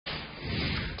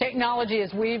Technology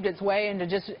has weaved its way into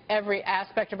just every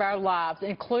aspect of our lives,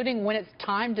 including when it's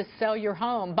time to sell your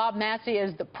home. Bob Massi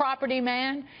is the property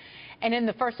man, and in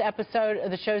the first episode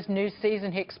of the show's new season,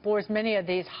 he explores many of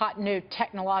these hot new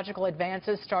technological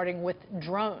advances, starting with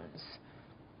drones.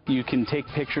 You can take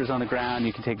pictures on the ground,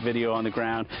 you can take video on the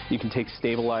ground, you can take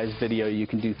stabilized video, you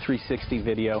can do 360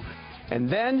 video. And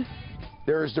then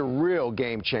there's the real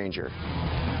game changer.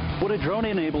 What a drone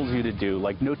enables you to do,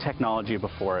 like no technology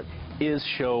before it, is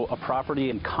show a property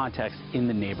in context in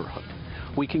the neighborhood.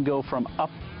 We can go from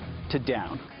up to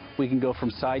down. We can go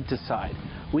from side to side.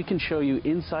 We can show you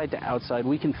inside to outside.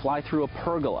 We can fly through a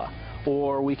pergola,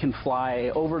 or we can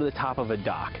fly over the top of a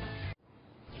dock.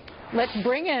 Let's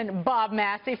bring in Bob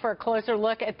Massi for a closer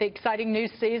look at the exciting new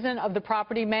season of The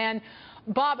Property Man.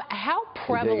 Bob, how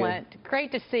prevalent,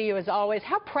 great to see you as always,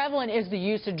 how prevalent is the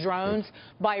use of drones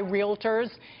by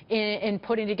realtors in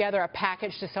putting together a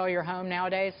package to sell your home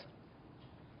nowadays?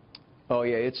 Oh,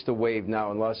 yeah, it's the wave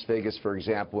now in Las Vegas, for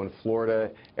example, in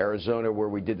Florida, Arizona, where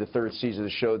we did the third season of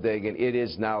the show, Dagan. It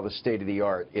is now the state of the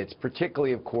art. It's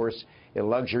particularly, of course, in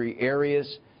luxury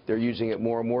areas. They're using it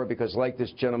more and more because, like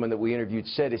this gentleman that we interviewed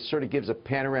said, it sort of gives a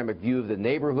panoramic view of the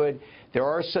neighborhood. There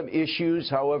are some issues,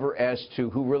 however, as to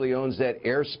who really owns that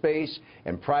airspace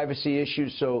and privacy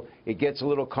issues, so it gets a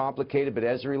little complicated. But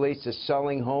as it relates to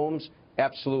selling homes,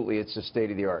 absolutely, it's the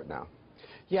state of the art now.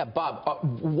 Yeah,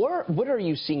 Bob, what are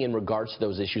you seeing in regards to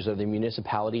those issues? Are the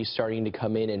municipalities starting to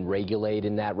come in and regulate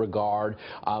in that regard?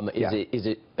 Is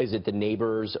it the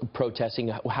neighbors protesting?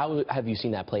 How have you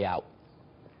seen that play out?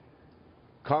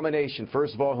 Combination.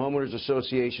 First of all, homeowners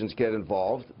associations get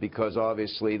involved because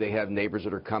obviously they have neighbors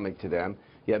that are coming to them.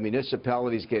 You have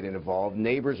municipalities getting involved.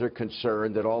 Neighbors are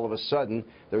concerned that all of a sudden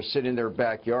they're sitting in their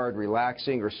backyard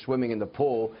relaxing or swimming in the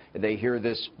pool and they hear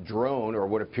this drone, or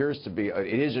what appears to be,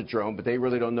 it is a drone, but they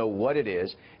really don't know what it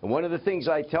is. And one of the things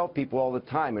I tell people all the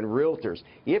time, and realtors,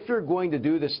 if you're going to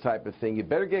do this type of thing, you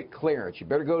better get clearance. You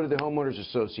better go to the homeowners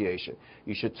association.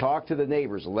 You should talk to the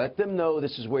neighbors. Let them know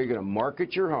this is where you're going to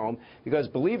market your home, because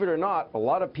believe it or not, a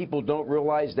lot of people don't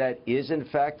realize that is in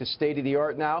fact the state of the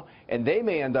art now, and they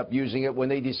may end up using it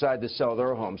when they decide to sell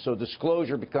their home. So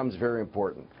disclosure becomes very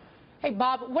important. Hey,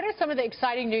 Bob, what are some of the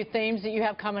exciting new themes that you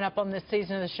have coming up on this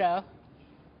season of the show?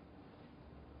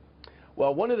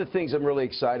 Well, one of the things I'm really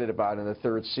excited about in the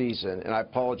third season, and I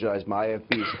apologize, my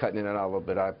IFB is cutting in and out a little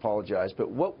bit, I apologize,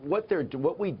 but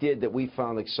what we did that we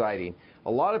found exciting,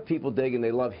 a lot of people dig and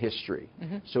they love history.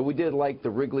 So we did like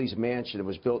the Wrigley's Mansion. It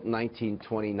was built in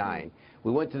 1929.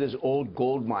 We went to this old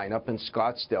gold mine up in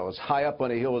Scottsdale, as high up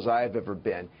on a hill as I have ever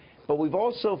been. But we've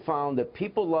also found that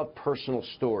people love personal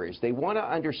stories. They want to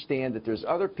understand that there's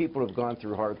other people who have gone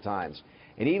through hard times.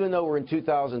 And even though we're in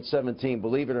 2017,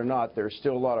 believe it or not, there's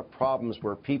still a lot of problems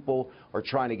where people are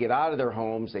trying to get out of their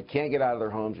homes. They can't get out of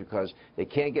their homes because they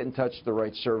can't get in touch with the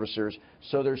right servicers.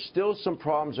 So there's still some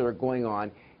problems that are going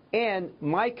on. And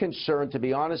my concern, to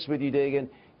be honest with you, Dagan,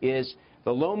 is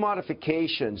the loan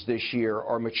modifications this year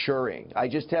are maturing. I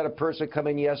just had a person come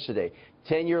in yesterday,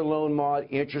 10-year loan mod,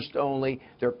 interest only,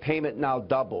 their payment now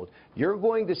doubled. You're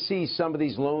going to see some of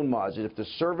these loan mods, and if the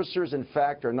servicers, in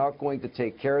fact, are not going to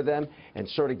take care of them and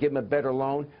sort of give them a better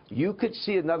loan, you could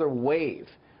see another wave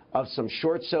of some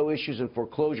short sale issues and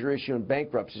foreclosure issue and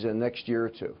bankruptcies in the next year or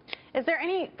two. Is there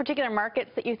any particular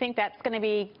markets that you think that's going to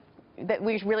be, that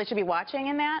we really should be watching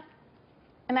in that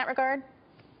regard?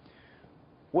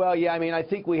 Well, yeah, I mean, I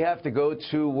think we have to go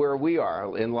to where we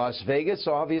are. In Las Vegas,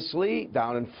 obviously,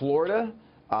 down in Florida,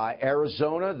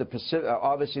 Arizona, the Pacific,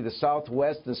 obviously the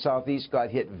Southwest and Southeast got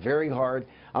hit very hard.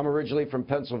 I'm originally from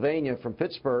Pennsylvania, from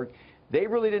Pittsburgh. They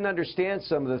really didn't understand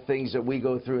some of the things that we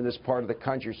go through in this part of the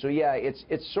country. So, yeah,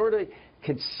 it's sort of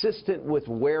consistent with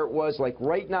where it was. Like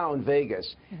right now in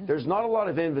Vegas, there's not a lot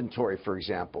of inventory, for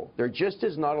example. There just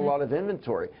is not a lot of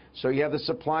inventory. So you have the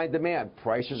supply and demand.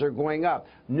 Prices are going up.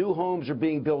 New homes are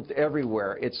being built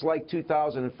everywhere. It's like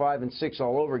 2005 and 6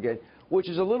 all over again, which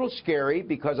is a little scary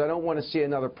because I don't want to see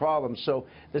another problem. So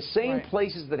the same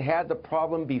places that had the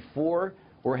problem before,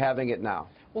 we're having it now.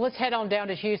 Well, let's head on down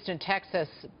to Houston, Texas,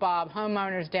 Bob.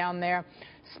 Homeowners down there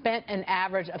spent an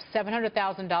average of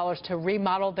 $700,000 to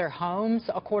remodel their homes,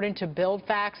 according to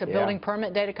BuildFacts, a building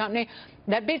permit data company.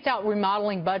 That beats out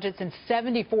remodeling budgets in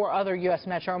 74 other U.S.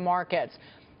 metro markets.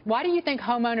 Why do you think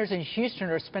homeowners in Houston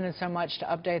are spending so much to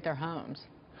update their homes?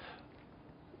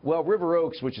 Well, River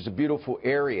Oaks, which is a beautiful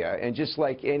area, and just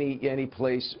like any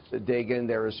place, Dagan,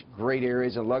 there's great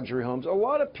areas and luxury homes. A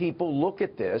lot of people look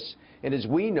at this, and as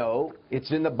we know, it's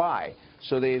in the buy.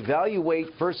 So they evaluate,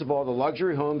 first of all, the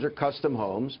luxury homes are custom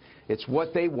homes. It's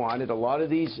what they wanted. A lot of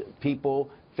these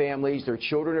people families, their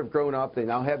children have grown up, they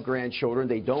now have grandchildren,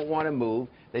 they don't want to move.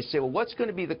 They say, well, what's going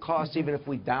to be the cost even if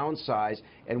we downsize,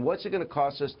 and what's it going to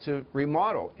cost us to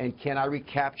remodel, and can I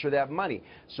recapture that money?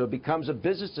 So it becomes a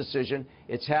business decision.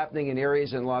 It's happening in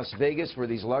areas in Las Vegas where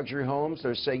these luxury homes,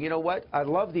 they're saying, you know what, I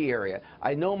love the area.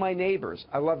 I know my neighbors.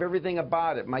 I love everything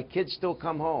about it. My kids still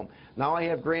come home. Now I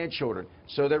have grandchildren.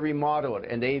 So they remodel it,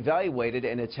 and they evaluate it,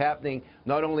 and it's happening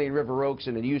not only in River Oaks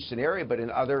and the Houston area, but in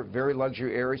other very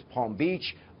luxury areas, Palm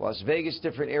Beach, Las Vegas,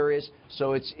 different areas.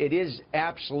 So it is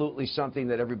absolutely something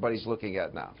that everybody's looking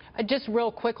at now. Just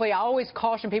real quickly, I always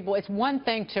caution people, it's one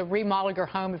thing to remodel your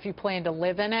home if you plan to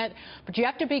live in it, but you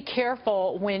have to be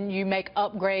careful when you make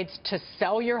upgrades to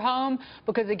sell your home,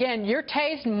 because again, your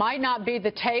taste might not be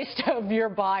the taste of your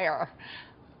buyer.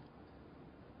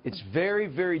 It's very,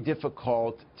 very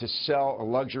difficult to sell a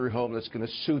luxury home that's going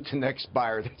to suit the next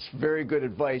buyer. That's very good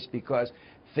advice, because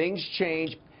things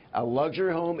change. A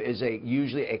luxury home is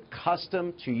usually a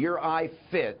custom to your eye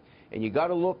fit, and you got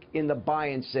to look in the buy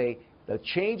and say, the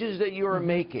changes that you are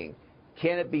making,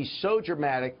 can it be so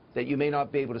dramatic that you may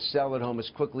not be able to sell at home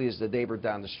as quickly as the neighbor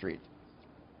down the street?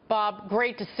 Bob,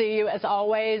 great to see you as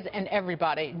always, and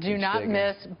everybody, do not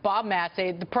miss Bob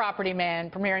Massi, the Property Man,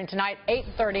 premiering tonight,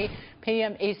 8:30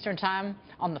 p.m. Eastern Time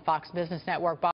on the Fox Business Network. Bob